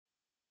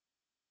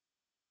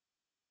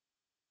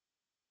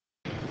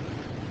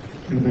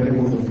In the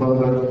name of the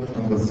Father,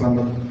 and the Son,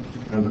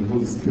 and the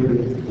Holy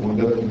Spirit, one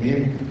God,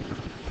 Amen.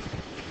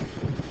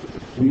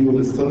 We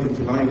will study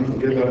tonight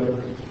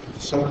together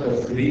chapter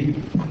 3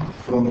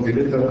 from the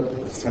letter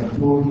of St.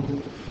 Paul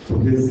to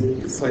his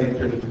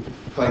disciple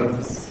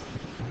Titus.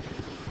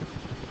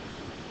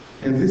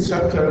 In this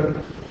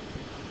chapter,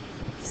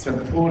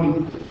 St.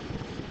 Paul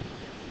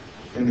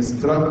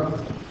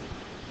instructs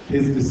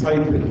his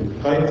disciple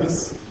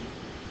Titus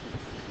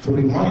to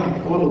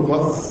remind all of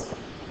us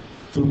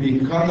to be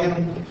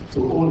kind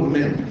to all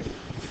men.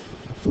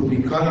 To be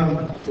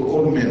kind to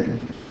all men.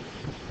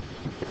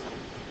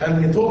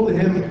 And he told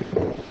him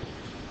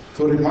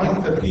to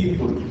remind the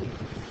people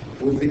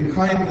with the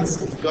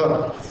kindness of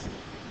God.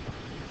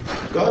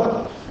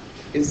 God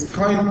is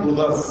kind with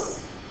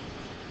us,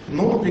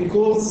 not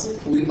because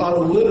we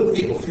are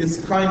worthy of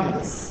his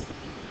kindness,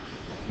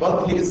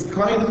 but he is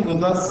kind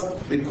with us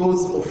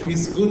because of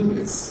his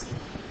goodness,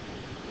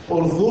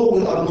 although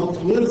we are not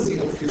worthy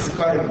of his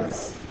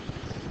kindness.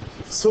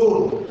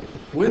 So,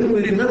 when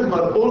we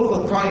remember all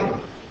the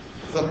time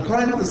the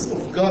kindness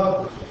of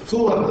God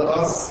toward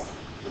us,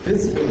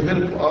 this will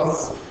help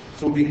us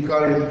to be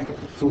kind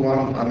to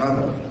one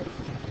another.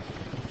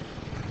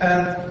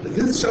 And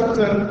this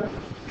chapter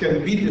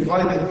can be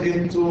divided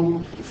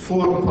into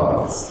 4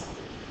 parts.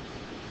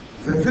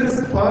 The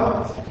first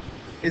part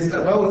is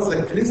about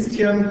the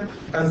Christian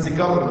and the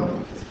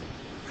government,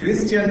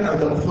 Christian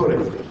and the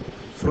authority,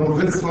 from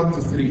verse 1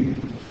 to 3.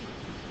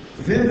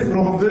 Then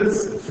from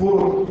verse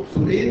 4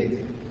 to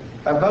 8,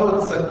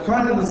 about the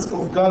kindness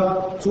of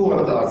God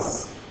toward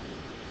us.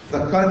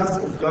 The kindness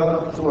of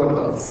God toward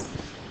us.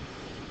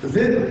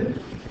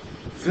 Then,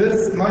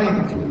 verse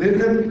 9 to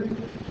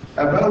 11,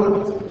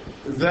 about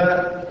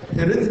the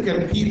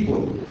heretical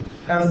people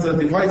and the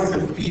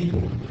divisive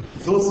people,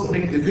 those who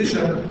make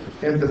division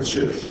in the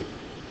church.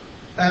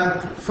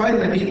 And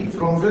finally,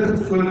 from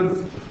verse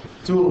 12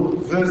 to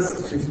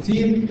verse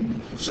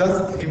 15,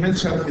 just he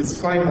mentioned his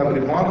final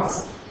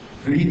remarks,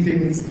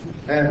 greetings,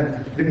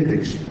 and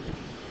benediction.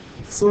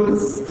 So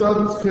let's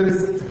start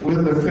first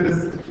with the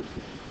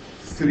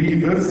first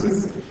 3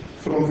 verses,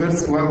 from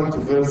verse 1 to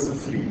verse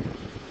 3.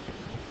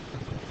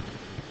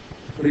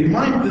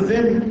 Remind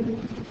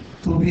them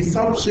to be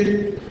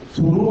subject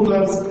to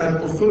rulers and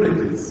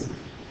authorities,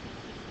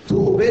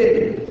 to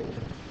obey,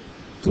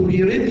 to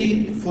be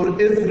ready for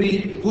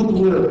every good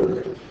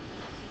work,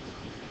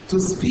 to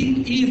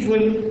speak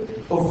evil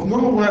of no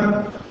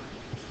one,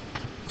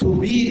 to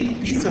be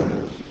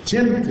peaceable,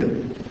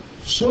 gentle,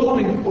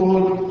 showing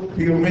all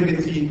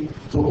humility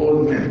to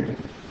all men.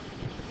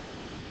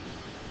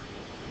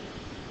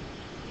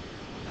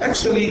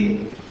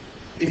 Actually,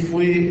 if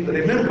we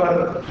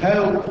remember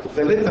how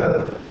the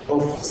letter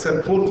of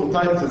St. Paul to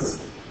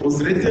Titus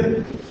was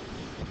written,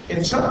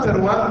 in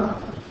chapter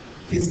 1,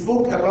 he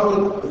spoke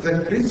about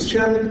the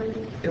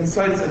Christian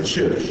inside the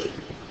church,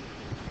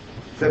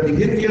 the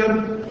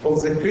behavior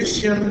of the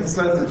Christian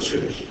inside the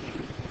church.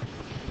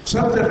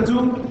 Chapter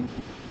 2,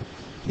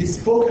 he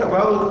spoke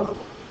about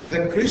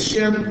the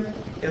Christian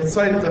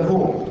inside the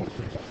home.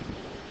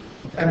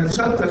 And in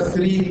chapter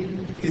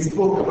 3, he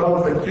spoke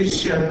about the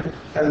Christian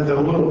and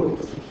the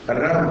world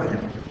around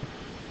him.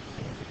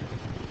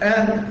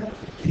 And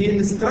he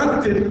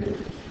instructed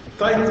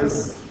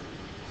Titus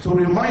to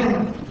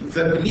remind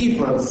the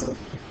believers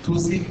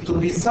to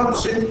be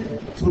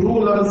subject to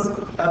rulers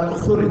and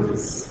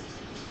authorities,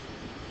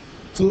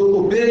 to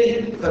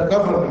obey the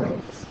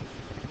government.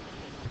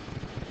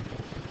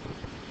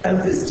 And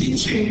this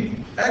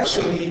teaching,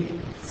 actually,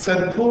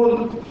 St.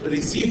 Paul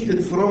received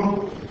it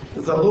from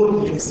the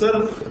Lord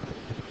himself,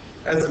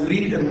 as we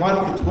read in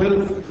Mark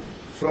 12,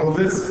 from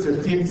verse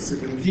 13 to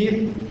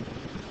 17.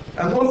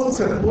 And also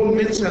St. Paul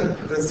mentioned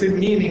the same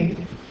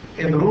meaning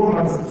in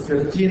Romans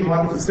 13,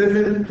 1 to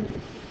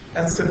 7.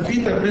 And St.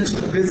 Peter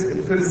mentioned this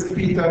in 1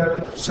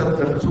 Peter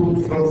chapter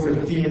 2, from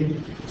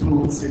 13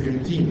 to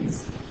 17.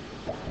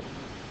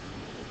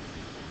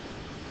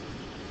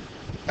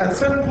 And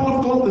St.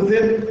 Paul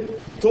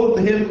told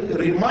him,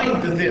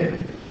 remind them,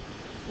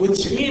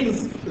 which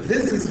means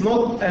this is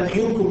not a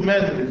new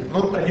commandment,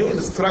 not a new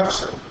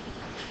instruction.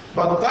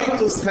 But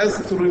Titus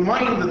has to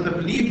remind the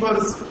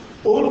believers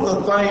all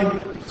the time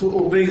to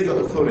obey the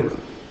authority.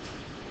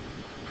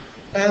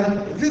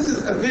 And this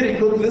is a very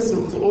good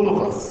lesson to all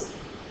of us,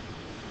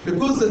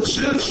 because the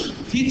church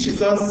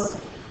teaches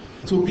us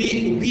to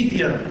be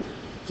obedient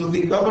to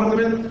the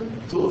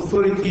government, to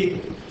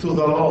authority, to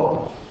the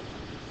law.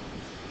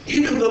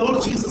 Even the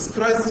Lord Jesus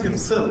Christ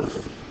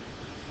himself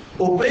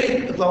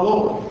obeyed the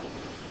law,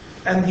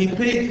 and he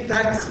paid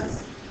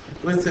taxes.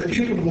 When the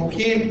people who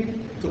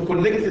came to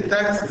collect the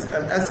taxes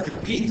and asked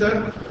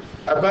Peter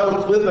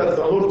about whether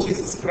the Lord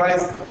Jesus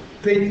Christ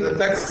paid the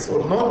taxes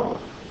or not,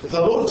 the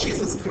Lord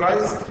Jesus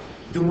Christ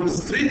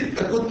demonstrated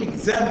a good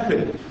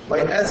example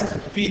by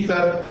asking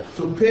Peter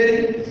to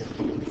pay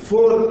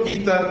for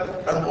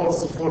Peter and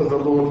also for the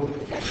Lord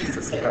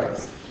Jesus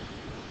Christ.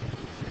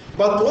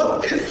 But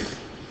what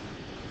if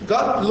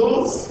God's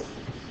laws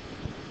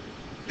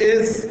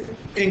is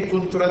in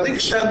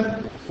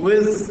contradiction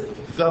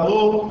with the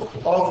law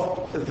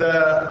of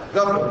the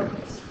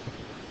government.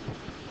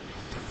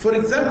 For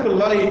example,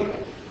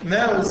 like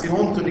now they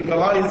want to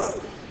legalize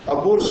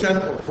abortion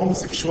or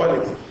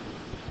homosexuality.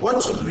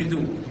 What should we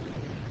do?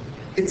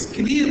 It's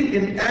clear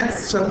in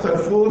Acts chapter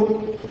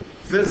 4,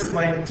 verse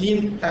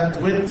 19 and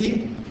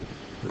 20,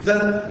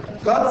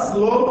 that God's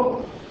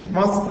law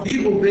must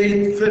be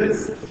obeyed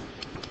first.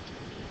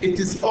 It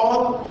is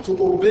ought to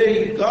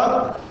obey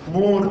God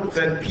more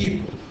than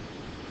people.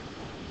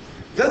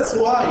 That's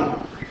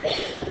why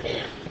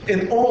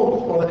in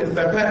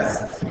the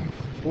past,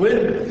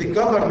 when the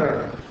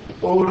governor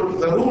or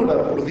the ruler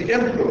or the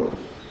emperor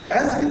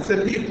asked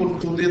the people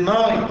to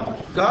deny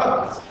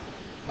God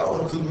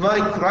or to deny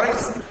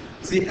Christ,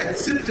 they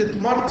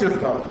accepted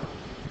martyrdom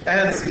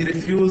and they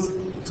refused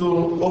to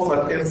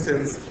offer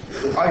incense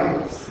to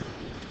idols.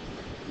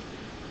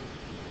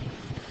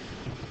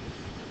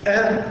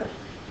 And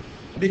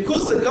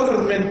because the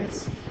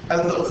government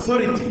and the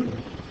authority,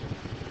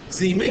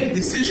 they make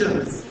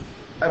decisions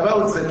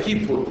about the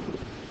people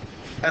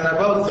and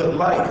about their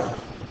life.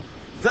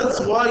 That's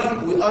why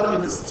we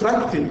are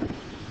instructed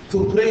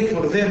to pray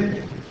for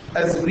them,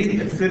 as we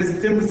read in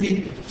 1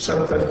 Timothy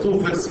chapter 2,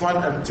 verse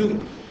 1 and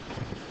 2.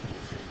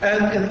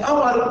 And in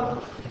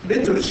our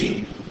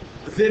liturgy,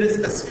 there is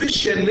a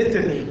special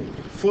litany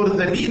for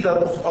the leader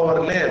of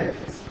our land,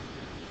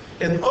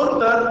 in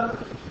order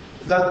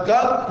that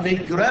God may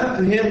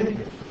grant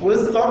him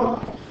wisdom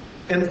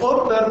in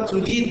order to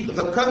lead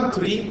the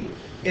country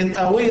in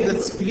a way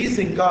that's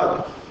pleasing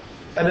God,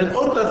 and in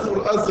order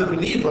for us the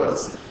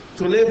believers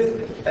to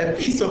live a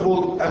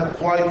peaceable and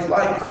quiet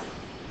life.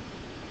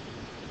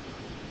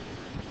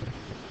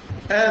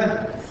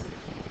 And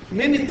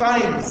many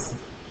times,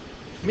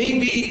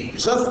 maybe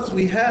just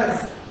we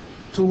have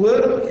to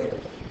work,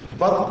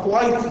 but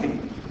quietly,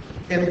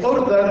 in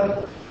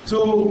order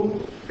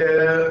to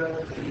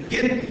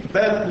get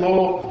bad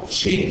law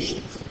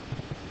changed.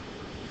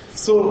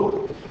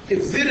 So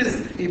if there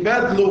is a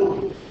bad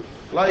law,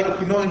 like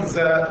in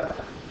the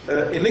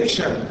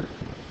election,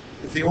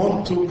 they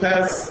want to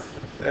pass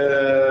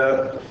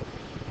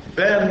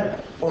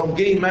ban on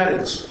gay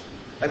marriage,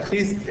 at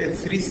least in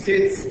 3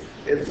 states,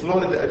 in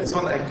Florida,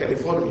 Arizona, and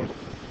California.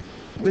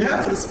 We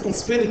have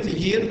responsibility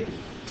here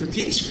to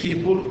teach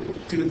people,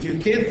 to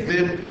educate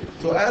them,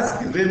 to ask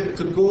them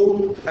to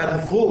go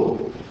and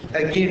vote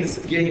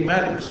against gay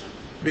marriage,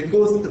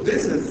 because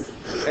this is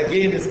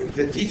against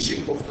the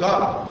teaching of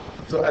God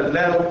to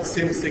allow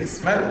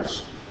same-sex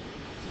marriage.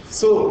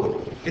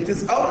 So it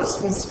is our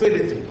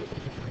responsibility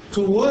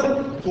to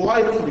work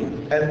quietly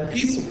and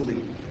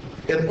peacefully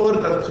in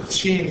order to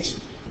change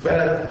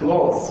bad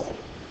laws.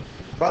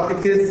 But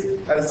it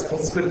is a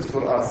responsibility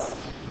for us.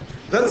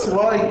 That's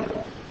why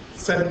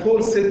St.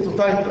 Paul said to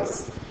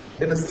Titus,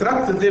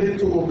 instruct them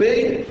to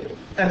obey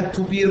and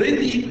to be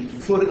ready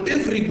for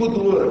every good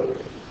work.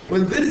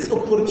 When there is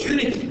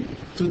opportunity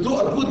to do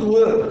a good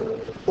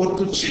work or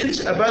to change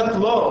a bad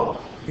law,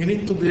 you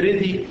need to be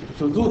ready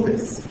to do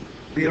this.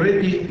 Be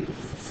ready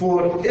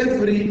for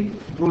every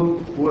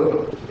good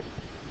work.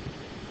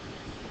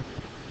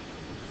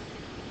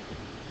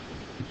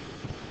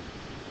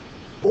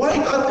 Why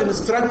God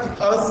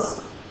instructed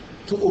us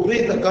to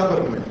obey the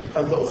government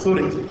and the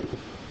authority?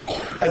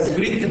 As we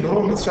read in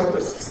Romans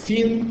chapter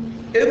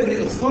 16,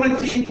 every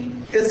authority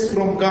is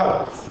from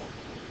God.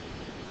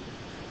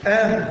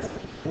 And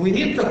we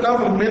need the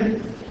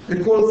government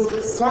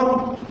because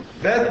some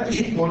bad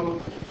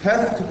people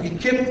have to be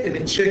kept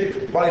in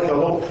check by the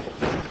law.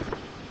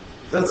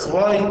 That's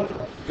why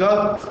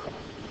God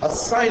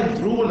assigned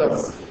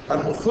rulers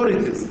and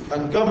authorities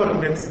and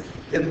governments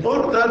in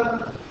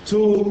order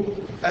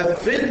to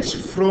avenge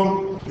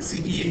from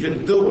the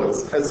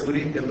evildoers, as we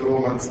read in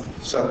Romans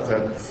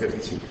chapter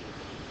 13.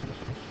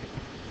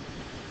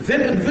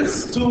 Then in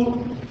verse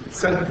 2,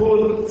 St.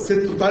 Paul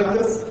said to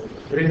Titus,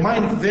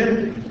 remind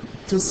them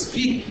to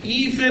speak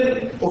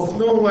evil of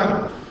no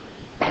one,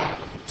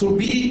 to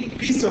be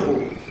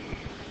peaceable,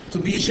 to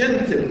be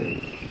gentle,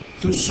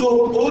 to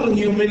show all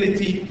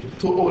humility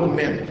to all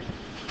men.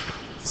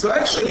 So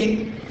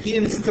actually, he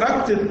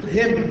instructed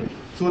him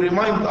to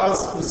remind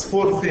us with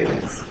 4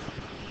 things.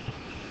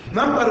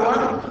 Number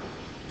 1,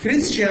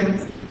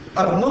 Christians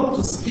are not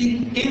to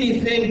speak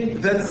anything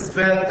that's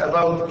bad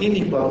about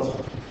anybody.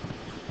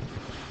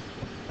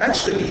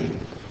 Actually,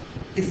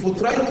 if we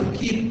try to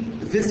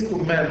keep this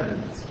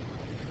commandment,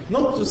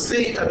 not to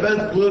say a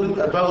bad word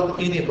about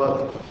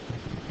anybody,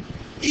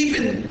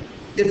 even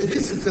if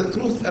this is the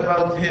truth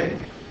about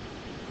him,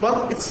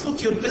 but it's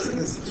not your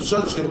business to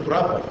judge your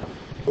brother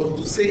or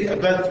to say a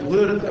bad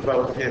word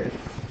about him.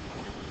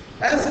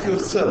 Ask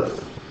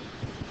yourself,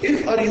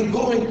 if are you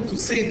going to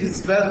say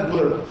this bad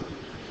word,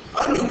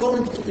 are you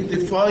going to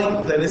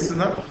edify the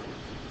listener?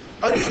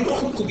 Are you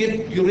going to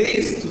give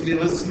grace to the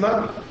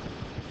listener?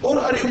 Or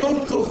are you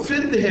going to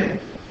offend him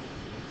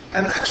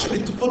and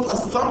actually to put a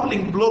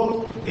stumbling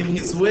block in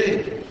his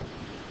way?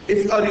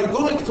 If are you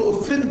going to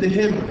offend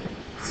him,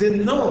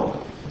 then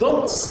no,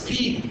 don't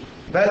speak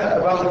bad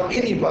about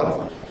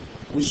anybody.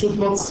 We should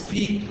not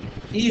speak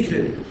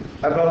evil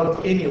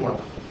about anyone.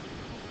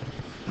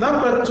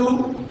 Number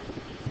two,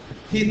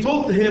 he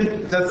told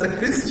him that the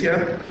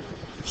Christian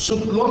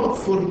should long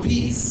for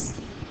peace,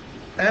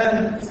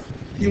 and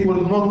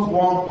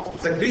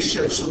the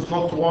Christian should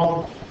not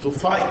want to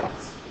fight.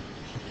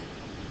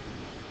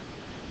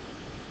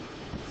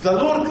 The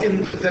Lord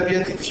in the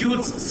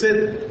Beatitudes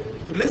said,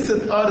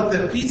 "Blessed are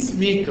the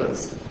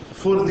peacemakers,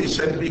 for they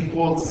shall be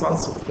called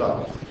sons of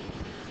God."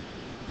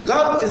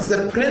 God is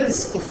the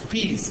Prince of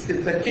Peace,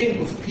 is the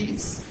King of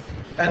Peace.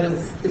 And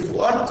if we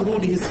are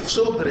truly His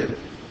children,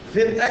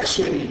 then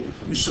actually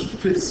we should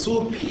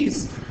pursue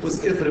peace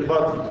with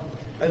everybody.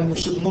 And we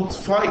should not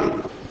fight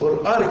or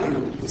argue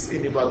with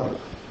anybody.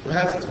 We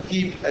have to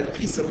keep a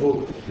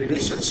peaceable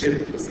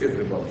relationship with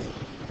everybody.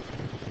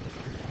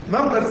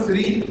 Number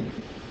three,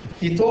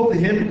 he told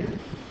him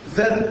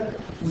that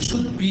we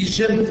should be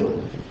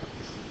gentle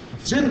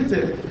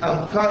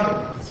and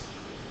kind,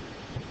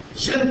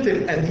 gentle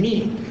and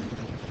meek,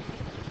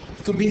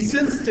 to be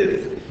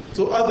sensitive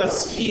to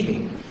others'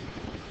 feeling,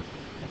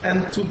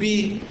 and to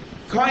be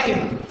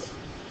kind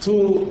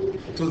to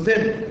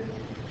them.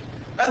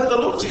 As the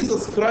Lord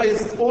Jesus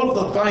Christ, all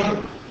the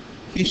time,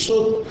 He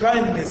showed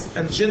kindness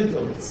and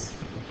gentleness.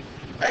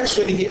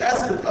 Actually, He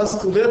asked us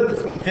to learn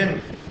from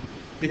Him,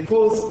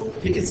 because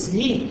He is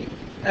meek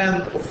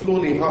and of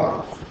lowly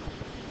heart.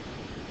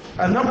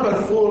 And number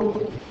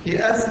four, He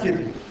asked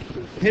Him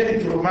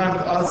to remind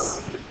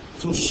us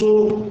to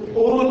show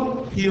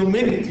all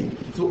humility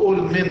to all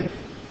men,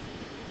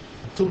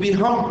 to be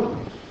humble.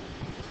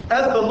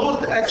 As the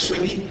Lord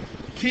actually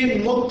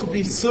came not to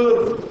be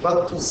served,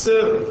 but to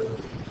serve.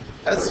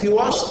 As He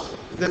washed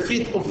the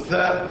feet of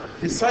the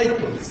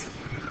disciples,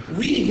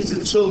 we, His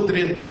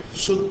children,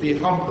 should be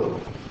humble.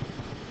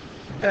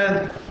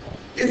 And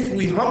if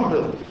we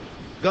humble,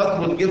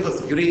 God will give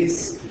us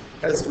grace.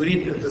 As we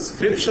read in the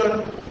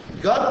scripture,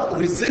 God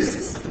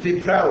resists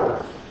the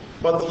proud,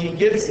 but He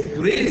gives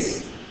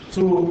grace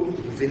to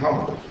the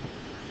humble.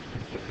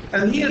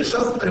 And here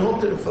just I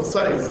want to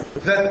emphasize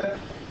that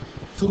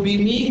to be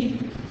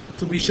meek,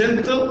 to be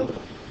gentle,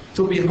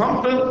 to be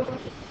humble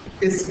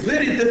is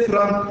very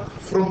different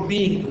from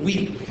being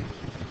weak.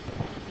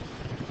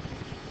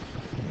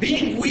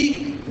 Being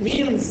weak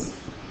means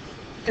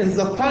in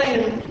the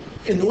time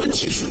in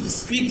which you should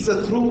speak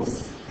the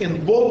truth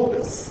in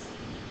boldness,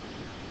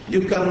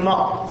 you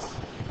cannot.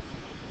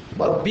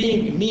 But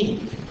being meek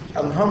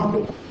and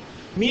humble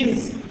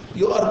means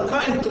you are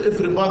kind to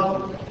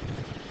everybody,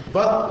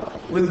 but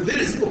when there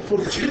is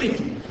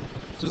opportunity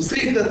to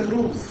say the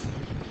truth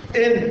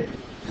in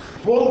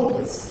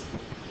boldness,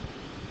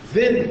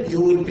 then you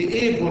will be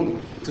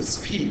able to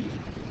speak.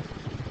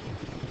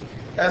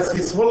 As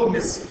His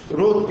Holiness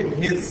wrote in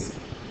his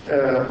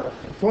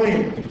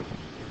poem,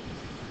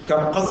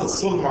 كم قص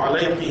الظلم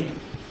عليك،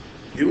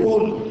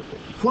 يقول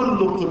كل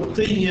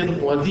قبطي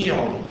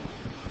وديع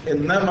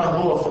إنما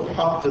هو في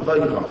الحق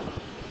ضيع.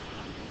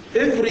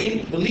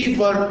 Every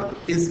believer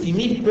is a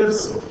unique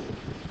person,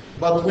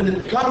 but when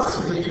it comes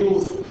to the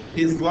truth,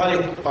 he's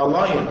like a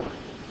lion.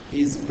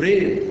 He's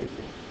brave.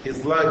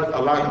 He's like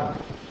a lion.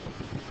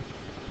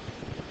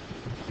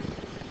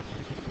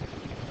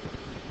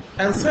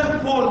 And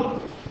St.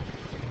 Paul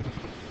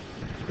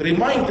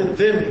reminded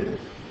them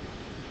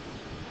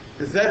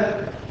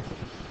that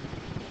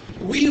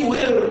we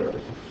were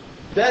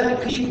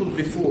bad people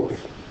before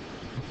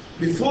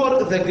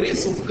the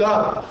grace of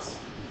God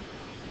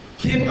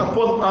came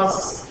upon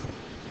us.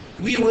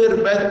 We were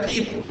bad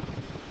people.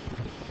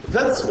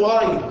 That's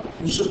why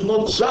we should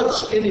not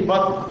judge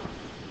anybody.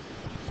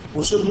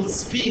 We should not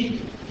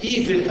speak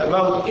evil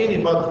about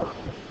anybody.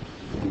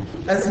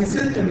 As he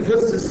said in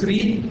verse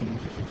 3,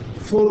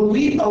 for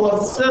we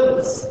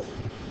ourselves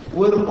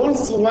were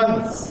also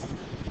once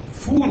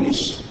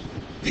foolish,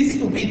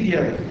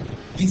 disobedient,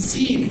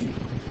 deceived,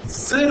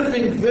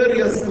 serving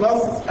various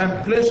lusts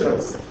and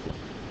pleasures,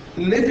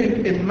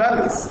 living in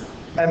malice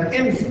and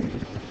envy,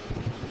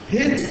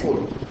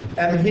 hateful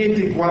and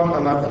hating one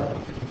another.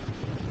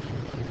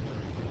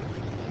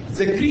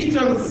 The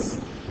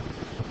Cretans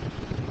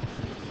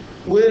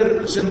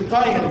were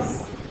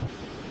Gentiles,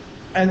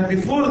 and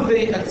before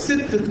they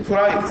accepted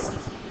Christ,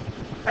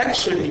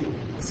 actually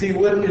they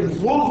were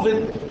involved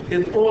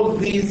in all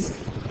these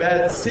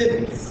bad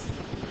sins.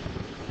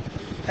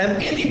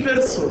 And any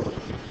person,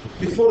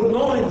 before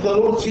knowing the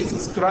Lord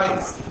Jesus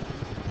Christ,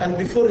 and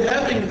before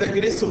having the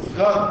grace of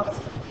God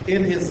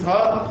in his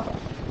heart,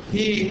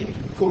 he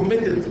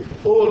committed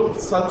all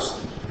such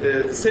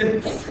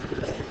sins.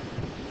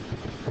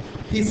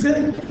 He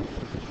said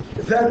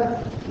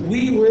that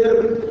we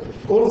were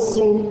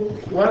also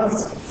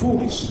once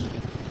foolish.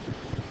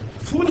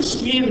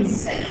 Foolish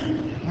means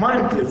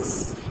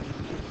mindless,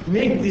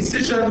 make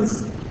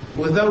decisions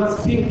without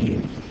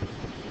thinking,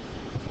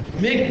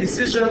 make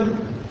decisions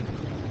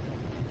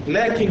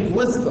lacking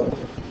wisdom,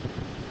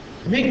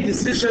 make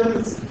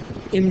decisions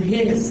in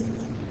haste,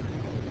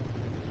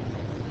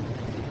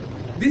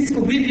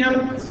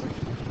 disobedient,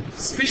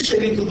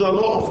 especially to the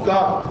law of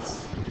God.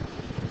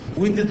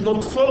 We did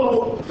not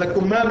follow the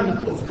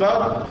commandment of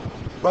God,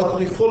 but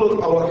we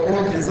followed our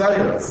own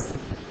desires.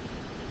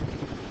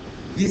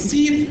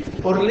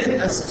 deceived or led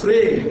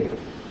astray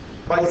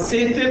by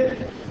Satan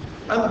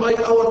and by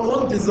our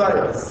own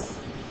desires.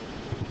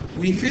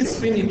 We face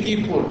many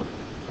people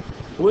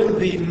when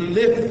they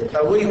live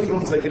away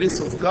from the grace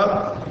of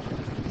God.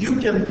 You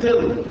can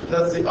tell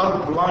that they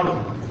are blind.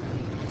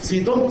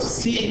 They don't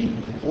see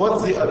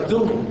what they are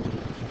doing.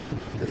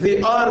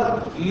 They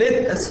are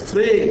led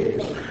astray,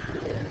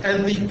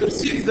 and they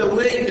perceive the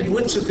way in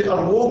which they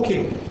are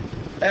walking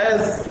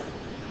as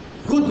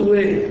good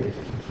way,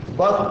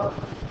 but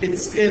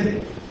its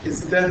end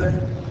is death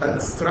and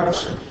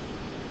destruction.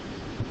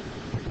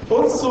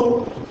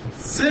 Also,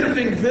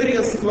 serving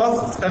various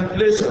lusts and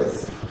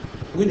pleasures,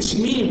 which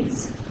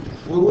means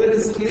we were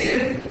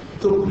slaves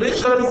to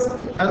pleasures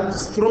and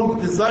strong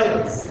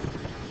desires.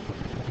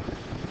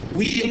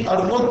 We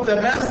are not the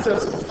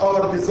masters of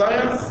our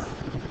desires,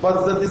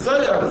 but the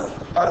desires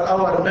are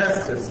our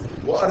masters.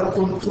 We are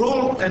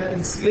controlled and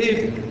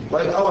enslaved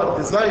by our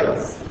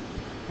desires.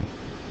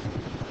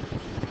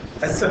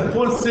 As St.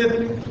 Paul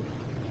said,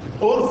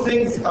 all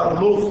things are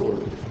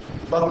lawful,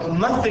 but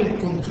nothing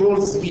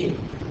controls me.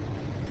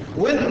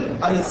 When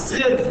I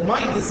serve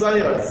my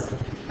desires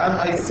and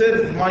I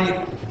serve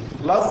my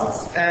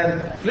lusts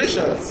and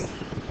pleasures,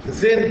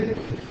 then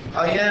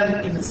I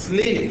am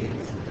enslaved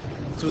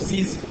to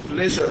these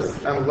pleasures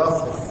and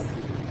lusts.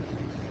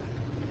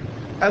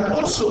 And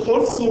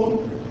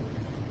also,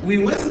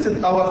 we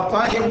wasted our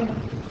time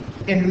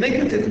in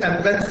negative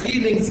and bad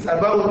feelings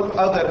about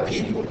other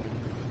people.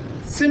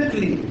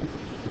 Simply,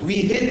 we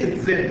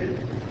hated them.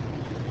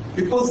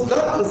 Because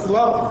God is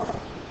love.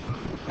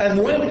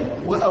 And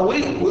when we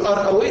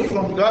are away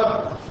from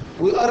God,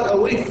 we are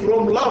away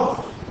from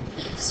love.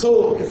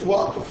 So if we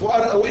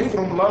are away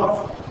from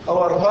love,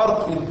 our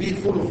heart will be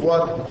full of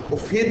what?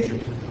 Of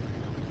hatred.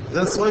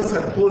 That's why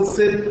St. Paul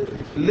said,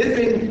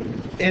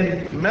 living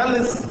in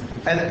malice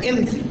and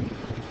envy,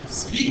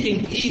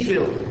 speaking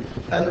evil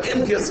and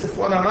envious of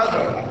one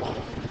another,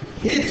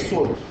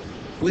 hateful.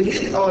 We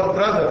hate our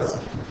brothers.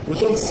 We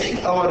don't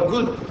seek our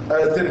good,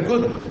 their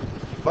good,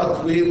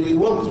 but we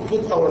want to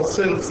put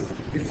ourselves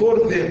before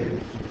them,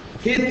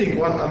 hating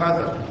one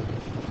another.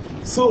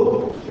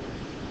 So,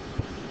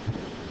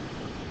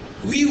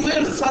 we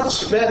were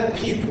such bad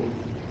people.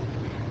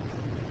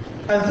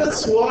 And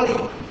that's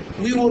why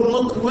we were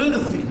not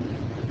worthy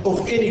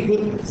of any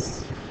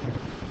goodness.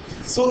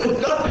 So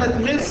if God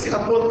had mercy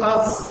upon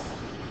us,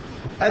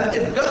 and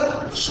if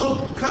God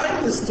showed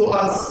kindness to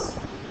us,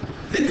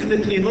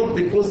 definitely not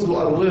because we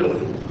are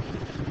worthy,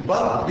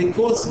 but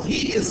because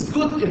He is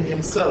good in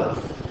Himself.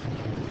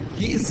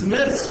 He is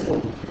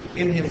merciful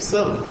in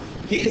Himself.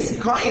 He is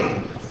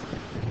kind.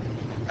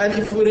 And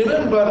if we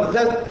remember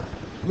that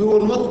we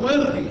were not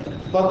worthy,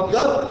 but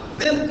God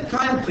dealt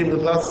kindly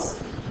with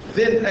us,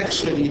 then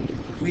actually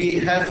we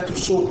have to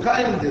show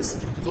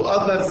kindness to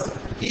others,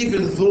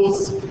 even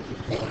those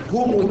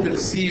whom we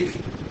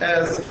perceive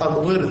as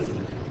unworthy.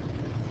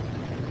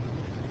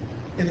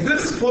 In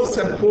verse 4,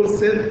 St. Paul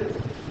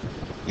said,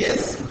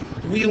 yes,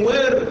 we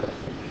were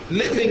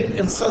living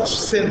in such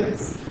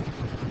sins,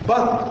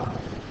 but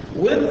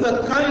when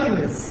the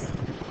kindness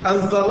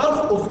and the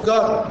love of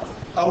God,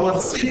 our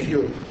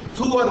Savior,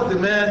 toward the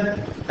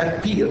man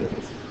appeared,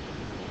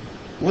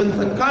 when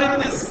the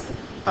kindness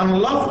and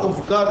love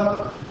of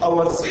God,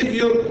 our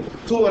Savior,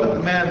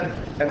 toward man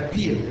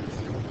appeared.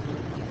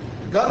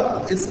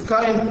 God is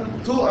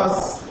kind to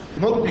us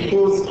not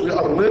because we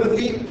are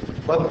worthy,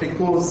 but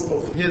because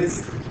of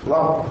His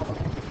love.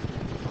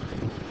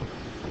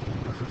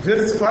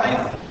 Verse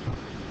 5,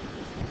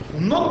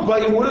 not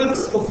by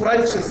works of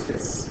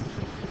righteousness,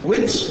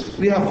 which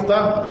we have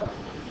done.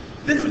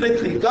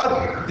 Definitely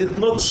God did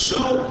not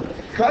show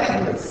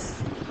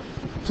kindness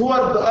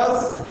toward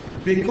us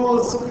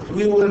because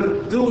we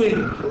were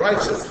doing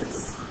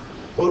righteousness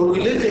or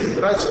we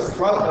living righteous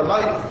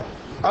life.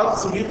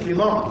 Absolutely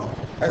not.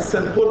 As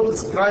St. Paul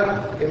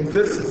described in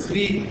verse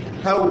 3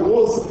 how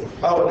was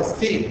our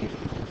state.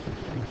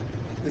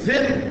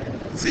 Then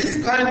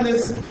this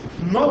kindness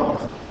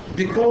not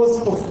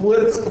because of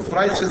works of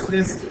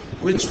righteousness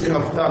which we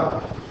have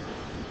done,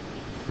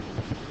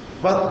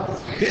 but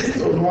based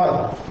on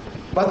what?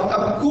 But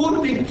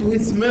according to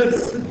His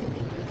mercy,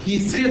 He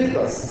saved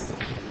us.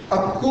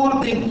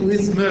 According to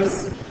His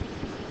mercy.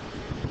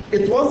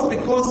 It was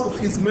because of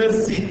His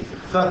mercy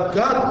that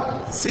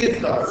God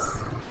saved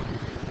us.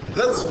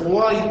 That's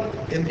why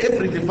in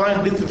every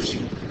divine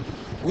liturgy,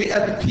 we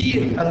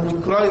appeal and we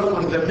cry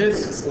for the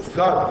mercies of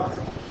God.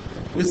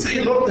 We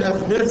say, Lord,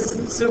 have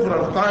mercy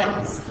several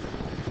times.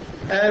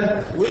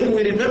 And when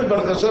we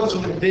remember the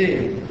Judgment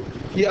Day,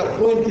 He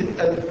appointed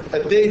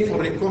a day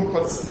for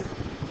recompense,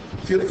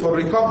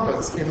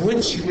 in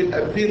which He will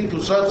appear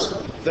to judge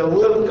the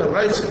world in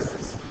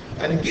righteousness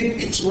and give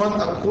each one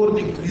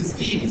according to his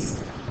deeds.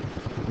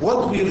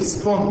 What we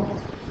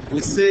respond,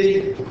 we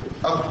say,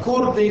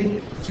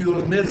 according to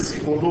your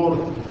mercy, O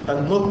Lord,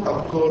 and not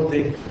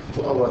according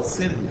to our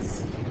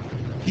sins.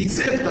 He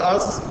saved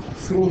us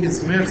through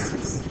His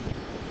mercies.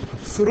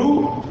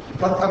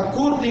 But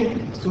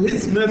according to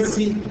His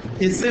mercy,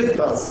 He saved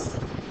us.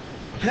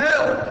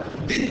 how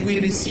did we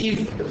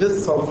receive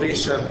this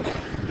salvation?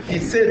 He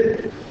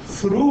said,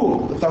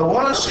 through the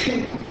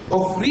washing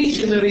of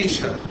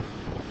regeneration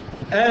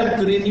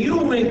and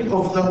renewing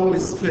of the Holy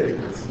Spirit.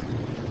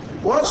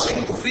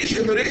 Washing of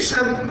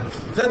regeneration,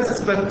 that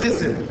is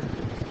baptism.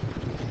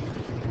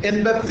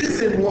 In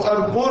baptism, we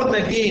are born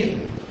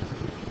again.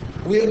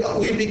 We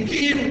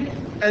became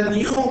a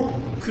new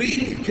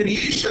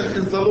creation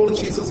in the Lord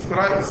Jesus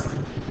Christ.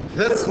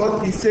 That's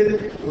what he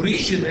said,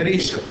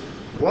 regeneration.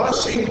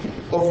 Washing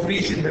of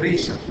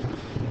regeneration.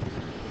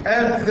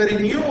 And the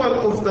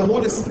renewal of the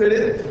Holy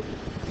Spirit,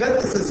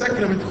 that is the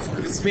sacrament of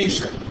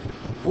chrismation.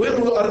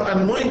 When we are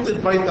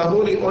anointed by the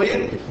holy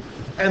oil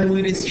and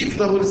we receive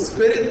the Holy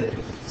Spirit,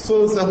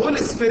 so the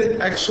Holy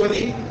Spirit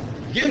actually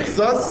gives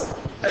us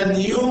a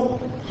new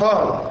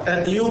heart,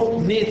 a new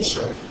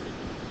nature.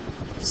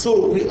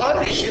 So we are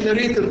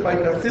regenerated by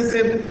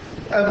baptism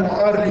and we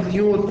are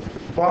renewed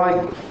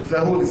by the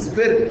Holy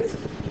Spirit.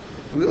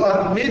 We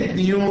are made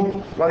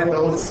new by the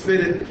Holy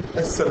Spirit,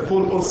 as St.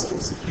 Paul also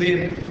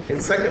explained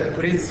in 2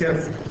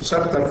 Corinthians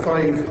chapter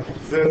 5,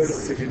 verse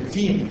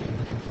 17.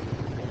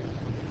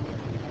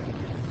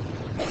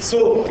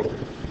 So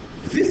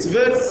this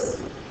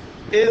verse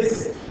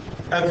is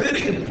a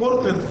very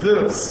important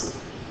verse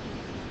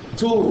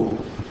to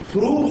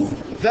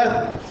prove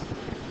that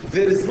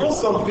there is no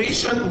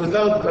salvation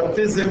without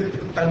baptism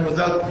and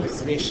without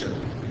chrismation.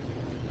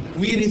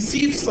 We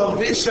receive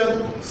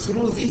salvation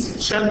through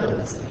these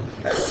channels.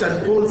 As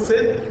St. Paul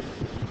said,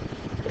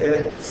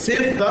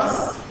 saved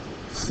us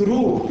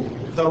through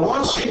the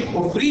washing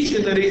of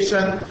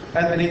regeneration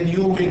and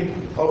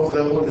renewing of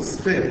the Holy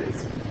Spirit,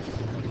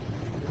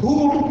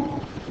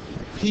 whom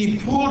he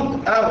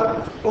poured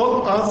out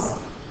on us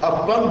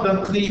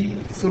abundantly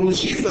through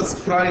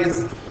Jesus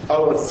Christ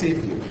our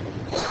Savior.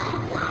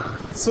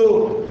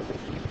 So,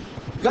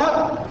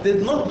 God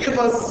did not give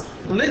us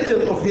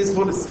little of his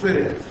Holy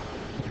Spirit,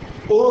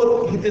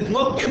 or he did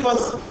not give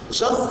us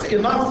just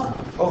enough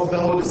of the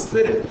Holy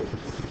Spirit,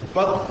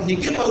 but he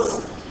gave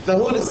us the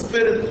Holy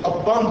Spirit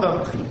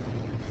abundantly.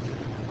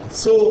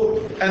 So,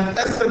 and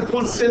as St.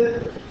 Paul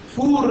said,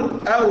 pour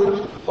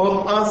out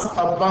on us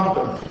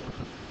abundantly.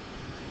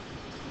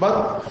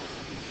 But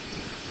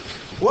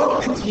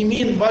what did he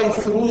mean by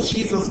through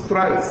Jesus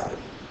Christ?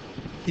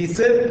 He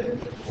said,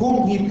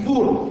 whom he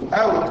poured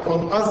out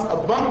on us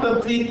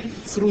abundantly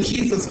through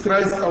Jesus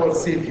Christ our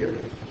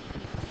Savior.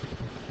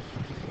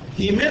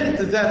 He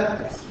meant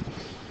that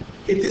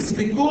it is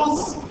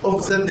because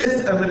of the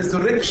death and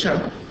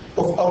resurrection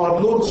of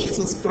our Lord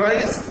Jesus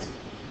Christ,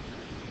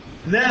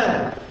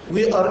 now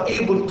we are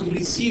able to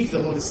receive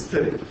the Holy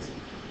Spirit.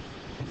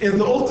 In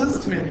the Old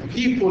Testament,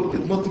 people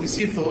did not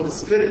receive the Holy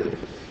Spirit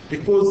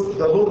because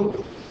the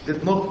Lord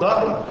did not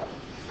die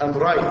and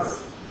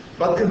rise.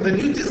 But in the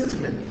New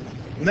Testament,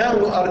 now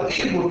we are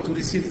able to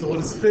receive the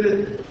Holy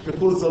Spirit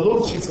because the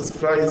Lord Jesus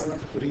Christ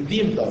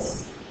redeemed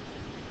us.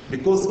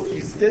 Because of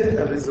his death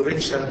and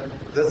resurrection,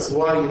 that's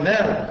why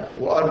now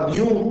we are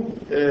new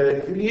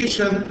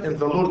creation in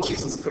the Lord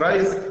Jesus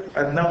Christ,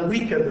 and now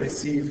we can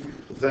receive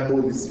the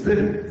Holy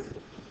Spirit.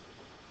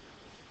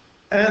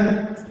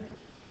 And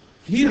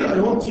here I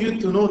want you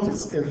to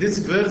notice in this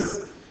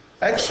verse,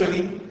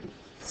 actually,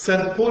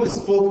 St. Paul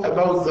spoke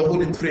about the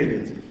Holy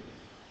Trinity,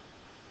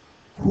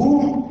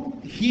 whom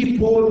he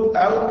poured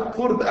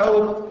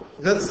out,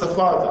 that's the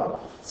Father.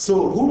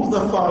 So whom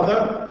the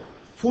Father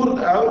poured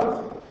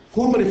out,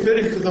 whom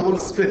referring to the Holy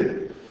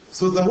Spirit.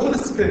 So the Holy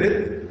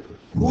Spirit,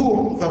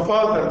 whom the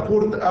Father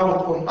poured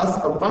out on us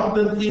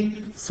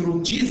abundantly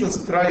through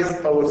Jesus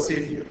Christ our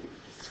Savior.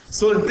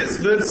 So in this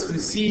verse we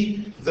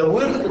see the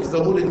work of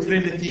the Holy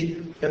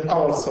Trinity in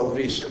our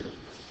salvation.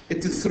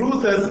 It is through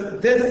the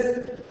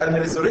death and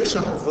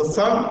resurrection of the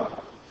Son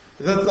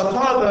that the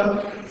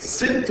Father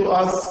sent to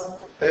us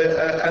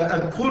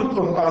and poured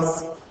on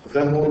us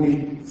the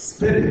Holy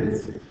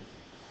Spirit.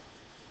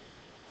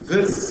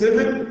 Verse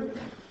 7,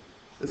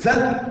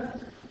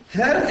 that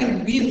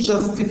having been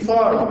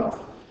justified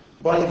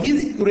by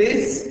his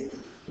grace,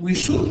 we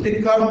should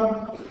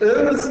become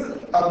heirs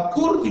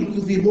according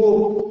to the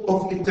hope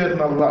of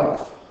eternal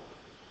life.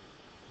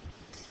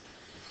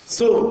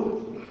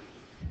 So,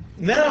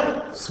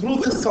 now through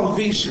the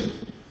salvation,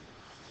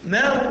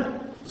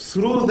 now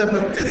through the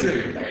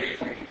baptism,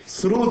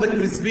 through the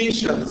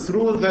chrismation,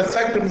 through the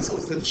sacraments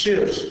of the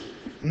church,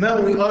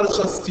 now we are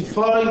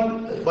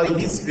justified by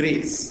his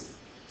grace.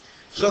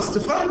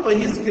 Justified by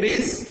his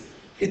grace,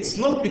 it's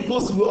not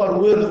because we are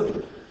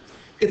worthy.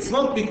 It's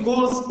not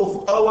because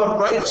of our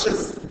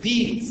righteous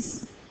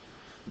deeds.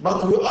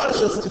 But we are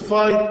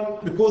justified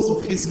because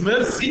of his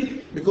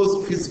mercy, because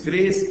of his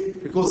grace,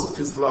 because of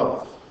his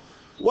love.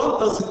 What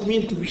does it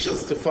mean to be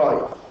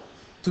justified?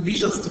 To be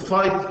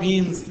justified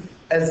means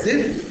as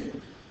if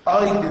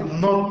I did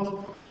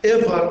not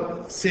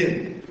ever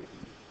sin.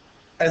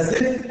 As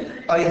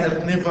if I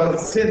have never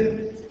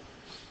sinned.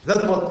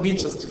 That's what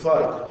means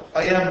justified.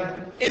 I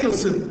am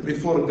innocent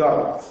before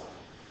God.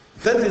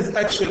 That is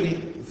actually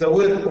the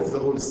work of the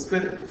Holy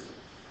Spirit.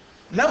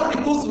 Now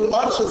because we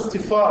are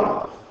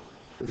justified,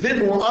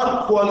 then we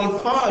are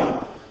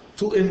qualified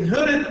to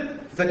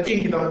inherit the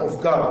kingdom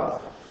of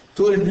God,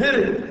 to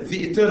inherit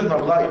the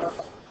eternal life.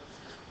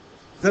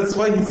 That's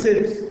why he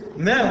said,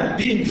 now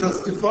being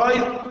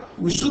justified,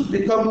 we should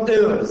become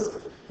heirs.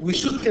 We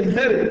should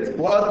inherit,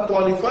 we are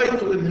qualified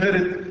to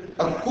inherit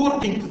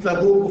according to the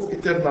hope of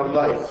eternal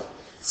life.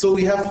 So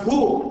we have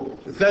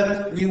hope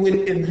that we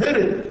will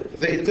inherit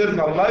the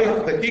eternal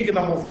life, the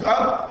kingdom of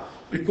God,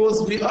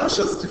 because we are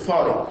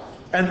justified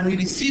and we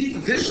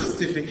receive this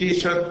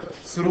justification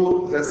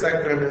through the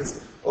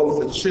sacraments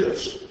of the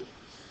church.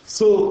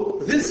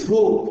 So this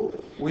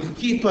hope will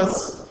keep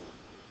us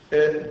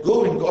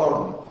going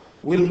on,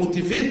 will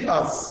motivate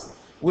us,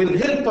 will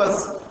help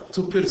us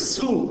to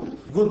pursue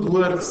good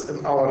works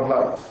in our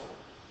life.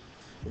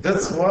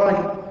 That's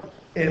why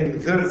in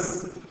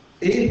verse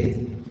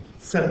 8,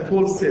 St.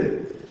 Paul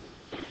said,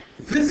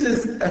 this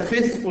is a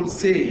faithful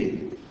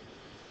saying.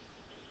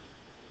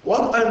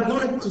 What I'm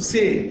going to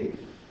say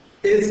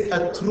is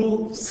a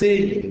true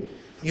saying.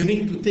 You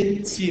need to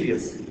take it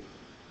seriously.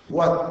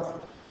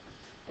 What?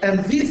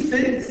 And these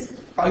things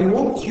I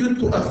want you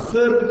to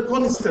affirm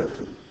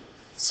constantly.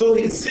 So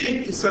he's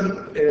saying to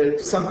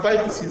St.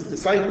 Titus, his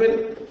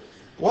disciple,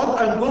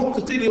 what I'm going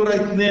to tell you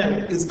right now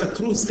is a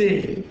true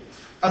saying.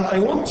 And I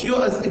want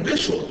you as a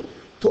bishop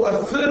to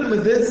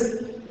affirm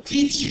this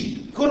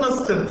teaching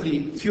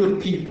constantly to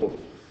your people.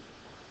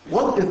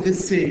 What is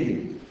this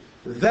saying?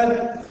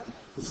 That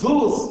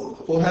those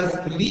who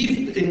have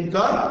believed in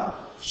God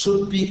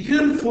should be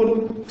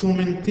careful to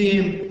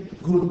maintain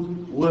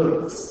good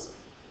works.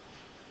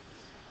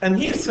 And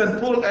here St.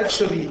 Paul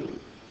actually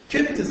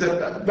kept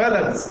the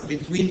balance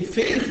between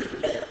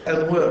faith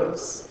and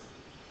works.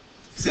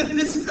 He said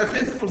this is a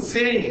faithful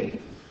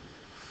saying.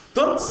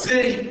 Don't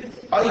say,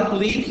 I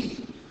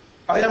believe,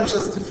 I am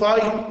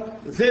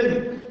justified,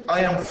 then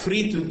I am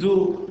free to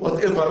do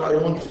whatever I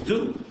want to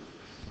do.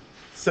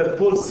 St.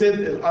 Paul said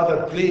in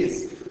other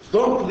place,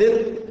 don't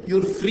let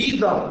your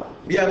freedom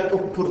be an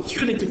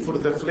opportunity for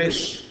the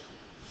flesh.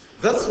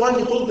 That's why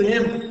he told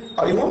him,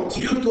 I want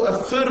you to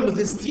affirm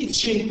this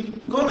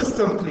teaching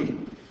constantly,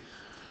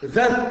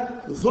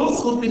 that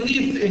those who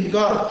believe in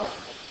God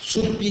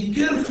should be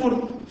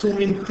careful to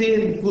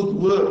maintain good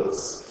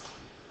works.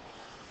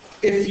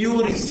 If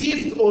you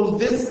received all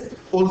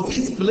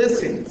these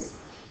blessings,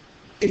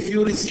 if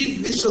you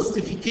received this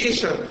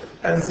justification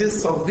and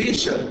this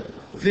salvation,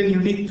 then you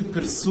need to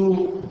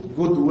pursue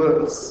good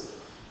works.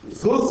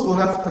 Those who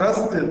have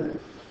trusted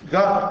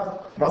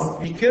God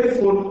must be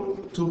careful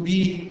to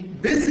be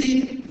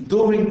busy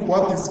doing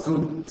what is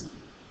good.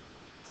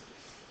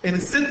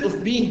 Instead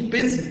of being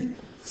busy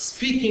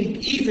speaking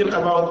evil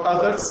about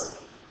others,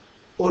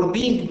 or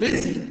being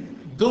busy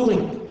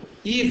doing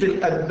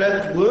evil and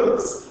bad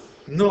works,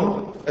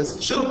 no. As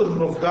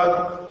children of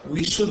God,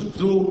 we should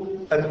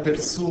do and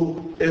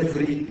pursue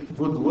every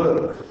good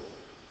work.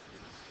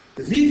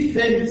 These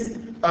things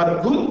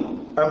are good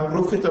and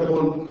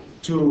profitable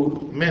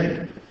to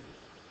men.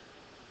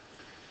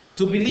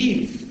 To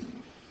believe,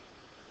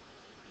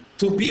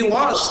 to be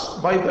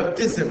washed by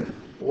baptism,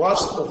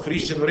 washed of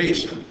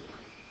regeneration,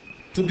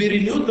 to be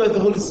renewed by the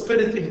Holy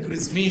Spirit in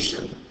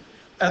chrismation,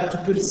 and to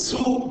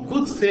pursue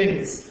good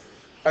things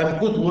and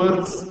good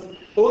works,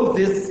 all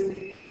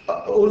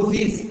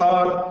these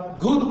are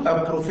good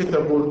and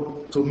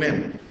profitable to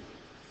men.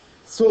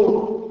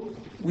 So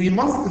we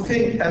must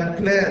think and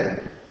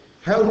plan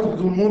how to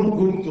do more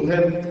good to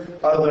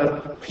help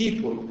other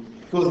people,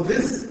 because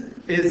this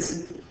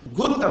is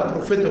good and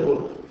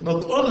profitable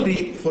not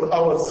only for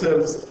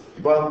ourselves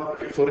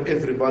but for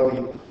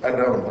everybody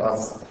around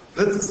us.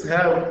 That is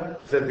how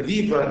the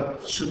believer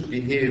should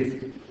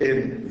behave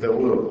in the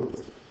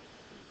world.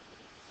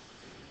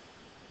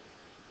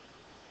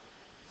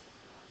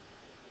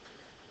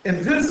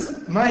 In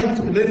verse 9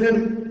 to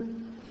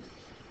 11,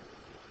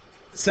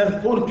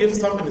 St. Paul gives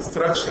some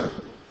instruction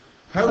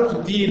how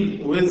to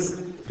deal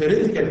with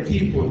heretical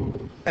people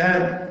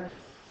and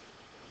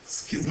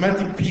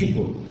schismatic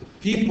people,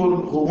 people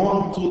who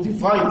want to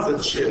divide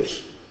the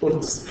church or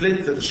to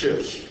split the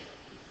church.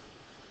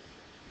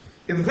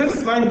 In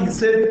verse 9 he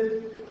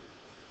said,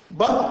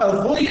 but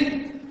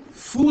avoid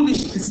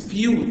foolish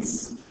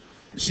disputes,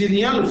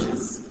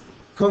 genealogies,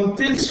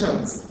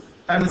 contentions,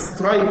 and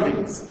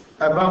strivings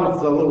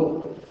about the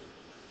law,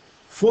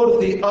 for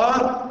they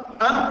are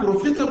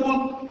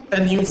unprofitable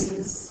and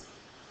useless.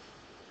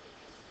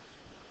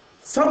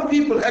 Some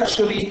people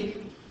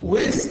actually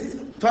waste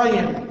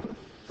time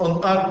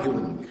on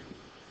arguing.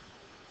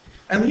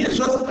 And here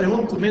just I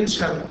want to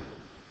mention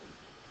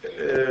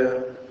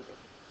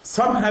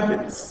some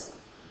habits,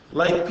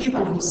 like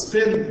people who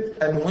spend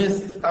and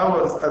waste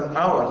hours and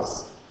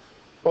hours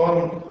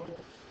on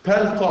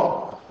pal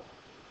talk,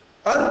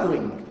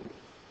 arguing,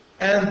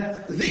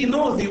 and they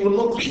know they will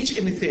not reach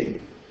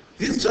anything.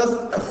 This is just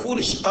a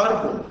foolish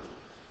argument.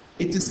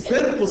 It is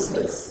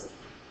purposeless.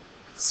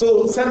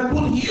 So St.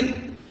 Paul here,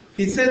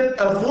 he said,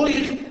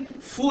 avoid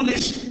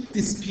foolish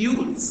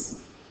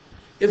disputes.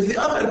 If the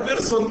other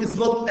person is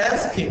not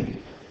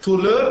asking to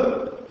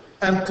learn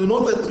and to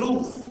know the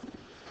truth,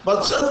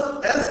 but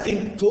just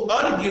asking to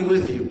argue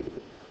with you,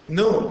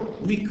 No,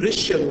 we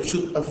Christians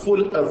should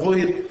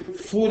avoid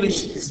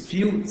foolish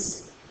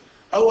disputes.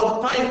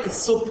 Our time is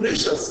so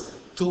precious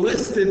to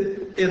waste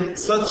it in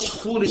such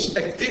foolish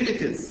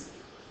activities.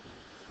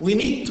 We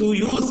need to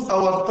use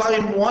our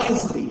time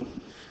wisely.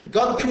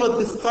 God gave us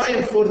this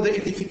time for the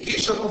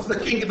edification of the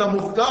kingdom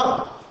of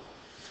God.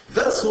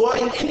 That's why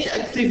any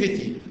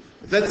activity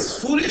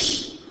that's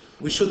foolish,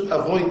 we should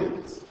avoid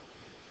it.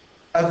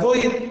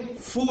 Avoid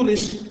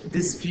foolish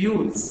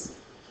disputes.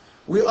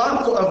 We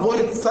are to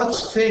avoid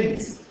such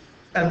things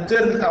and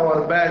turn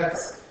our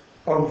backs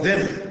on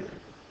them.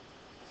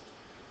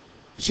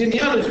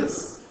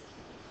 Genealogies.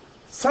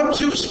 Some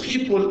Jewish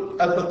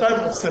people at the time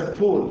of St.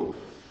 Paul,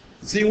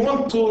 they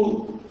want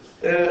to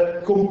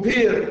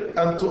compare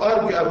and to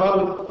argue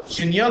about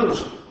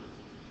genealogy,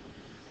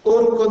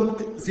 or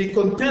they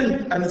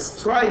contend and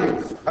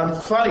strive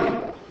and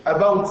fight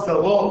about the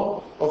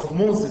law of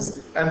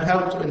Moses and how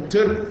to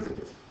interpret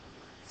it.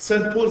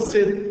 St. Paul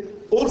said,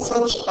 all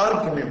such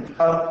arguments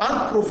are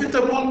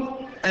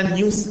unprofitable and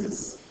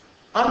useless.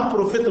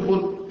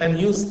 Unprofitable and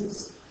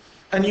useless.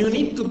 And you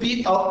need to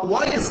be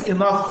wise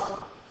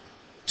enough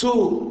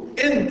to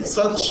end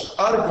such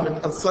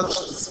argument and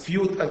such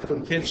dispute and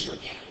contention.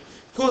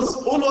 Because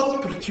all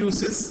what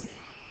produces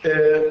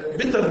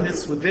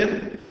bitterness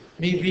within,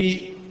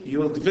 maybe you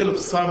will develop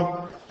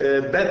some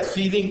bad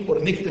feeling or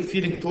negative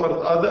feeling toward the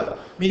other,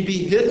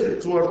 maybe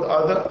hatred toward the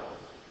other.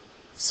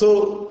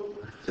 So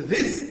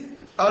this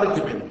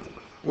argument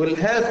will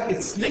have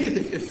its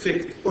negative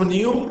effect on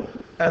you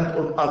and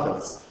on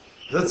others.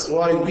 That's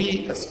why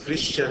we as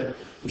Christians,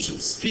 we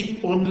should speak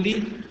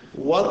only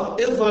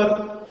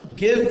whatever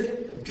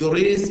give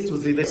grace to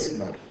the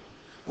listener,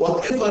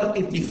 whatever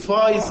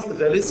edifies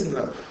the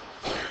listener.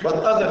 But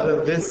other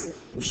than this,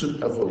 we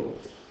should avoid.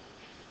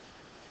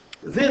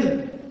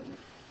 Then,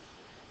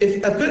 if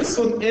a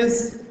person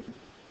is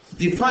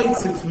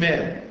divisive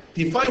man,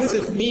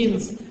 divisive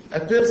means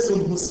a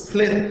person who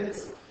split.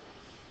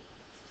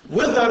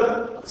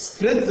 Whether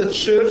split the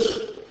church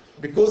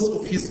because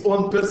of his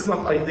own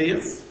personal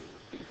ideas,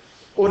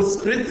 or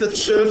split the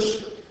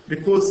church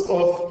because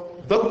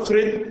of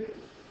doctrine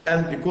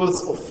and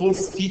because of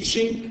false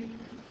teaching.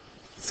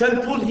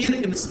 St. Paul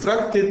here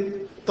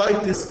instructed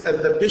Titus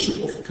as the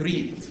bishop of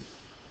Crete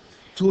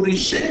to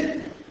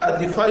reject a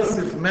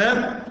divisive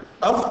man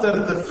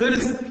after the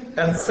first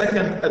and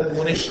second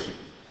admonition.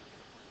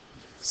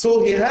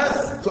 So he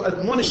has to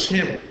admonish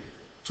him,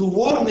 to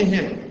warn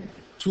him,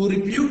 to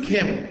rebuke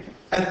him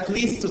at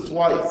least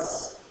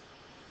twice.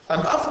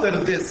 And after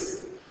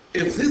this,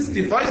 if this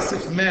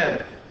divisive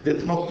man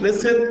did not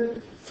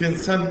listen, then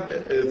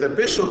the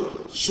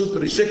bishop should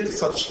reject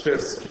such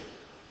person.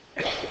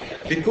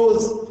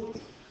 Because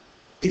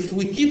if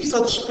we keep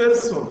such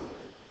person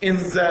in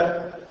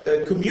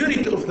the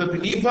community of the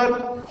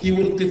believer, he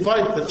will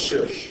divide the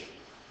church.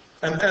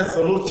 And as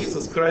the Lord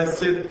Jesus Christ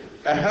said,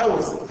 a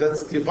house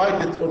that's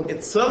divided on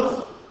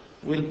itself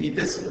will be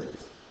desolate.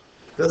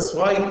 That's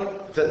why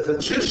the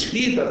church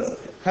leaders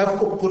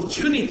have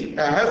opportunity,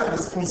 have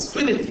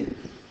responsibility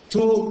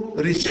to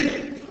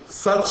reject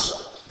such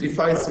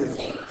divisive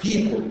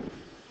people.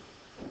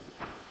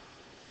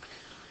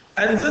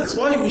 And that's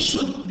why we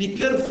should be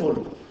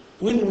careful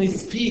when we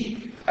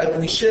speak and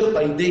we share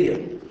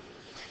ideas.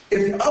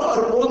 If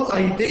our own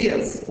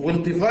ideas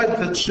will divide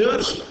the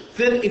church,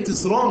 then it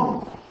is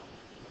wrong.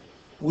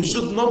 We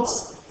should not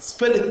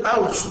spell it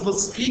out, should not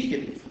speak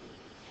it.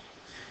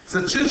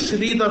 The church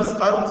leaders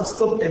are to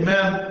stop a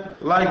man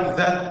like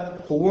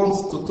that who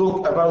wants to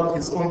talk about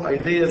his own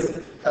ideas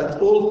at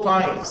all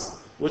times,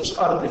 which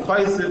are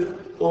divisive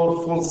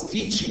or false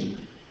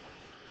teaching.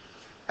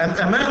 And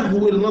a man who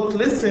will not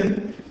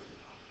listen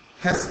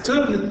has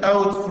turned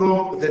out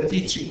from the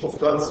teaching of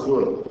God's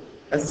word.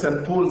 As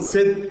St. Paul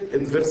said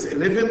in verse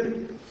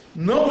 11,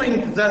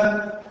 knowing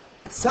that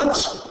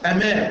such a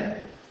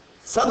man,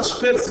 such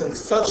person,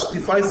 such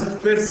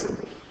divisive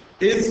person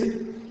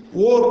is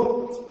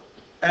warped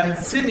and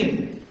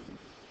sinning,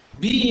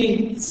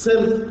 being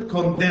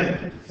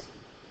self-condemned.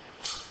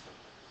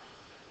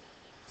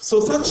 So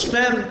such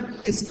man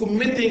is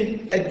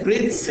committing a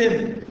great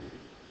sin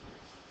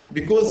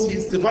because he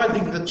is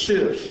dividing the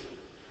church.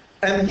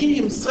 And he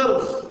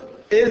himself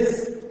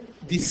is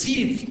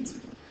deceived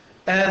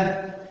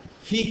and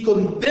he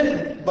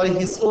condemned by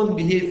his own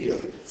behavior,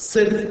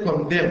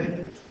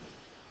 self-condemned.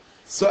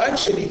 So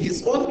actually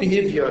his own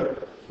behavior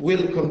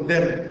will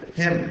condemn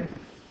him.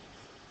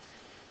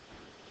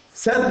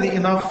 Sadly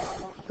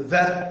enough,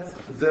 that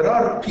there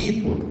are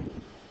people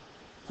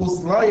whose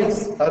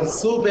lives are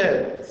so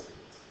bad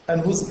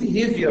and whose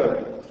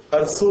behavior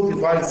are so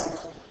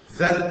divisive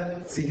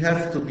that they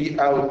have to be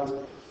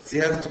out, they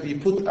have to be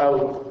put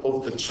out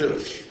of the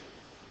church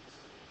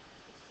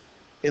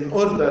in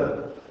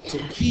order to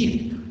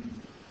keep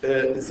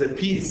the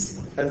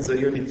peace and the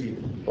unity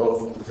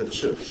of the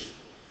church.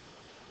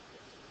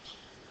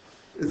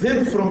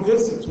 Then from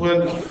verse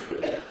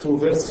 12 to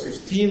verse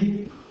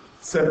 15,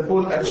 St.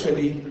 Paul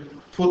actually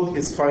put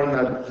his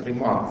final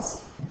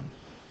remarks.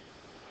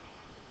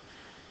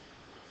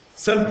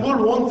 St.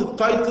 Paul wanted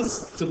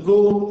Titus to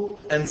go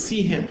and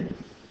see him.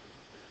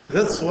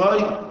 That's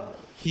why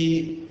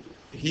he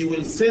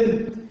will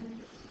send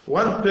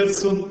one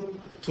person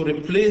to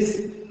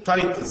replace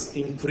Titus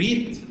in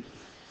Crete,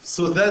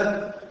 so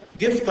that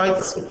give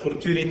Titus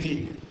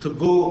opportunity to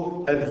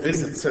go and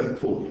visit St.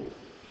 Paul.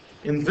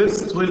 In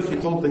verse 12 he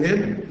told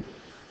him,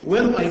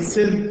 when I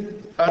send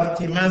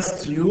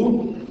Artemas to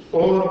you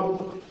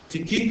or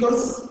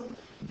Tychicus,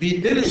 be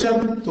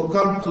diligent to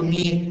come to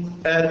me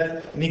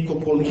at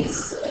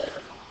Nicopolis.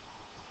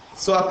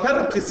 So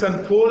apparently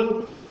St.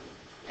 Paul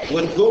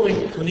was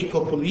going to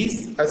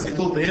Nicopolis, as he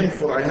told him,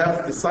 for I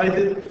have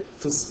decided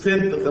to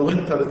spend the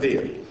winter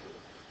there.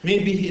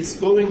 Maybe he is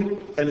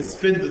going and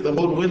spend the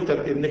whole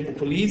winter in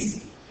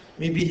Nicopolis.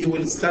 Maybe he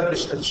will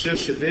establish a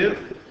church there.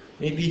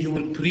 Maybe he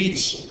will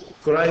preach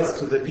Christ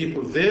to the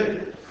people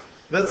there.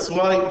 That's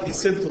why he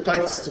sent to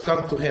Titus to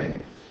come to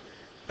him.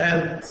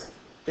 And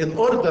in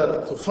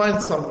order to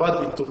find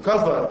somebody to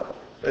cover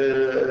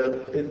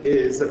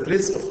the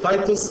place of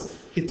Titus,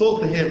 he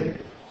told him,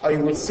 I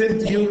will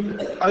send you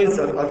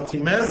either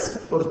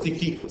Artemas or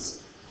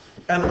Tychicus.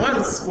 And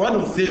once one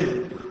of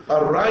them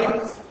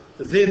arrives,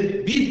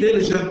 then be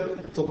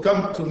diligent to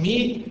come to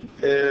me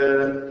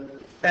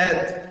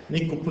at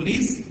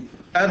Nicopolis,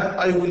 and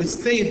I will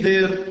stay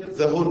there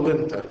the whole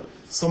winter.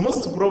 So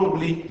most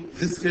probably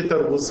this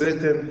letter was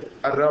written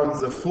around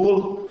the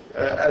fall,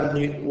 and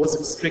he was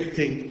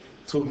expecting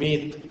to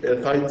meet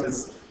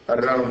Titus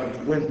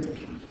around winter.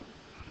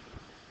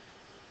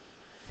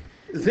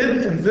 Then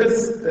in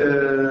verse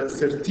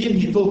 13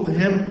 he told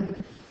him,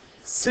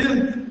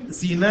 send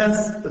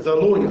Zenas the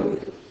lawyer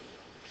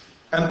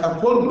and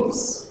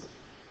Apollos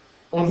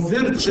on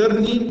their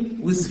journey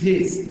with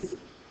haste,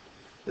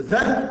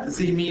 that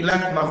they may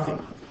lack nothing.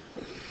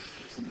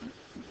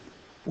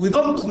 We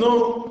don't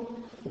know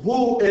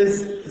who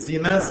is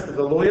Zenas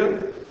the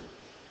lawyer.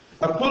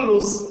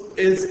 Apollos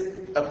is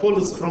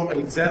Apollos from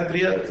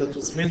Alexandria that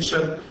was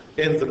mentioned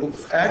in the book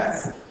of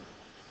Acts.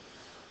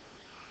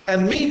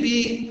 And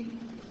maybe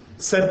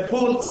St.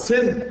 Paul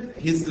sent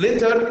his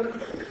letter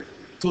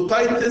to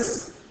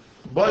Titus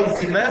by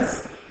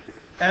Zenas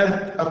and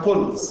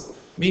Apollos.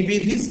 Maybe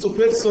these two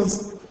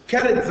persons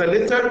carried the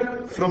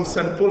letter from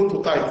St. Paul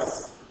to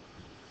Titus.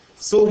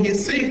 So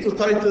he's saying to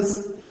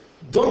Titus,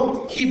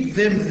 don't keep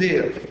them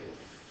there.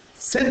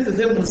 Send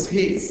them with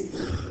haste.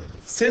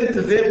 Send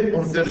them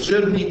on their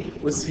journey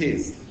with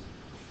haste.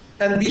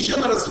 And be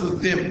generous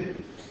with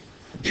them.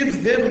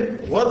 Give them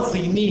what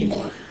they need,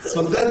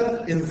 so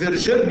that in their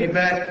journey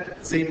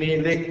back they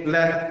may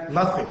lack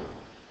nothing.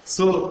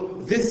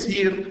 So this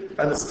here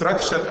an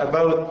instruction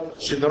about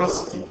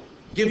generosity.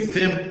 Give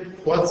them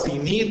what they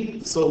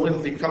need, so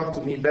when they come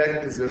to me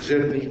back in their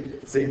journey,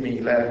 they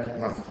may lack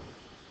nothing.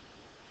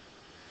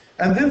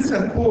 And then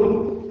St.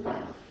 Paul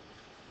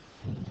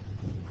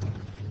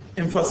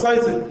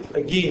emphasizes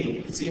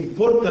again the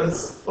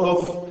importance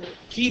of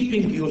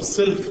keeping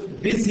yourself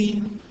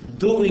busy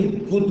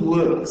doing good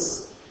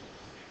works.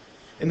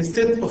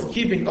 Instead of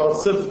keeping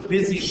ourselves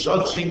busy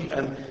judging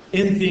and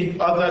envying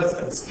others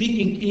and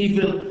speaking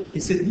evil, he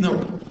said,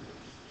 no.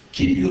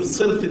 Keep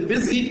yourself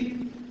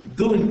busy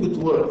doing good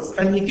works.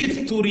 And he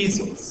gave two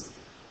reasons.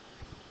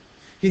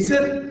 He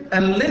said,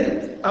 and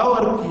let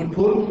our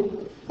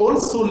people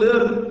also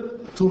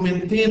learn to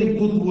maintain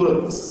good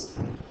works.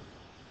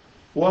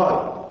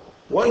 Why?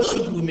 Why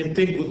should we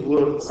maintain good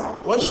works?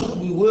 Why should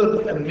we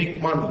work and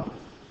make money?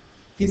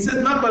 He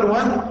said, number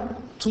one,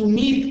 to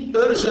meet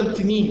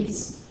urgent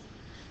needs.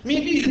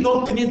 Maybe you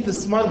don't need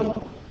this money,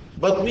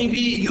 but maybe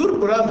your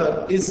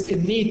brother is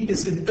in need,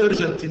 is in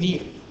urgent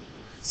need.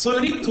 So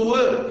you need to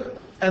work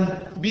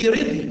and be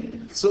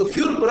ready. So if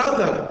your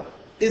brother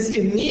is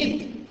in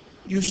need,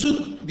 you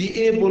should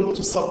be able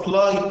to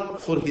supply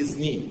for his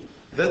need.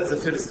 That's the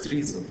first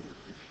reason.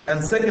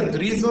 And second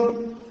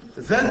reason,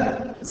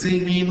 that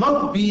they may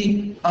not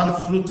be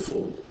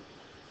unfruitful.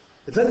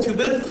 That you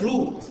bear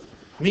fruit.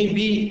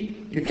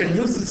 Maybe you can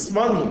use this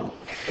money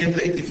in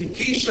the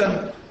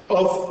edification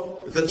of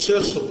the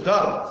Church of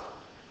God,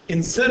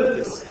 in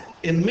service,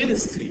 in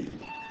ministry,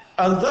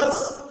 and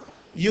thus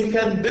you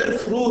can bear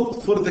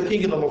fruit for the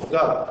kingdom of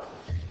God.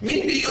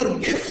 Maybe your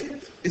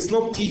gift is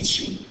not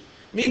teaching.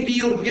 Maybe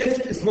your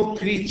gift is not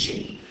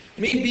preaching.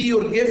 Maybe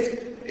your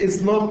gift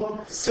is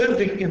not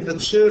serving in the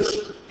church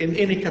in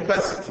any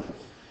capacity.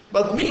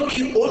 But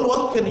maybe all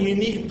what can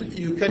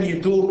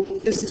you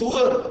do is to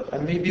work,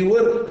 and maybe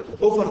work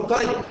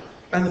overtime,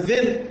 and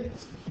then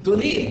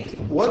donate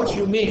what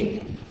you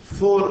make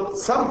for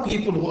some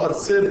people who are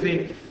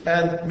serving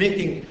and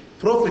making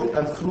profit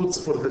and fruits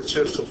for the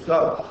Church of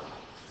God.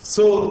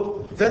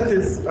 So that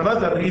is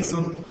another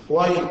reason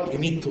why you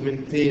need to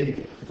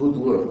maintain good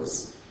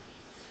works.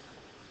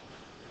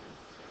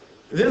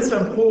 Then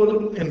St.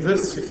 Paul in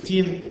verse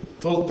 15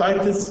 told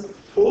Titus,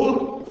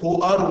 all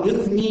who are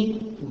with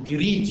me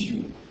greet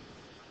you.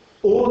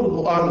 All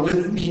who are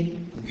with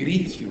me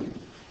greet you.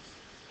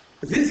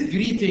 This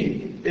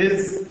greeting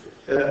is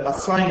a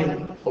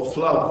sign of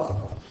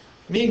love.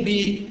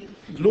 Maybe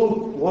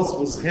Luke was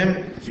with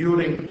him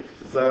during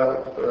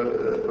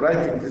the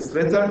writing this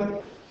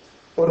letter,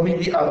 or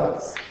maybe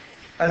others.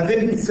 And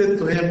then he said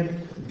to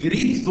him,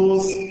 greet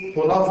those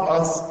who love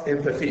us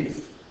in the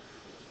faith.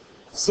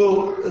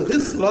 So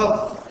this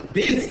love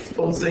based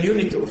on the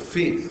unity of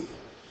faith,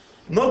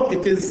 not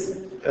it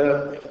is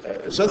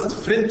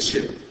just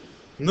friendship.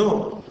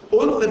 No,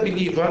 all the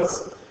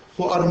believers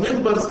who are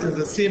members in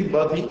the same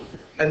body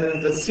and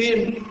in the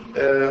same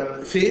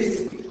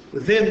faith,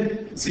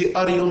 then they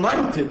are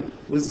united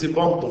with the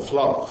bond of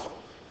love.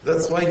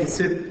 That's why he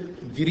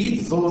said,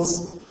 greet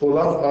those who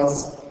love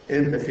us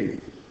in the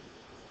faith.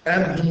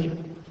 And he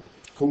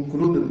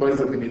concluded by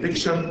the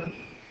benediction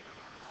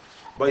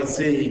by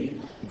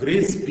saying,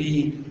 grace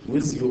be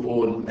with you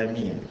all,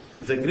 Amen.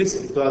 The grace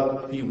of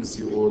God be with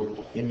you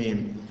all,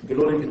 Amen.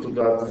 Glory be to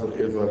God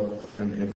forever and ever.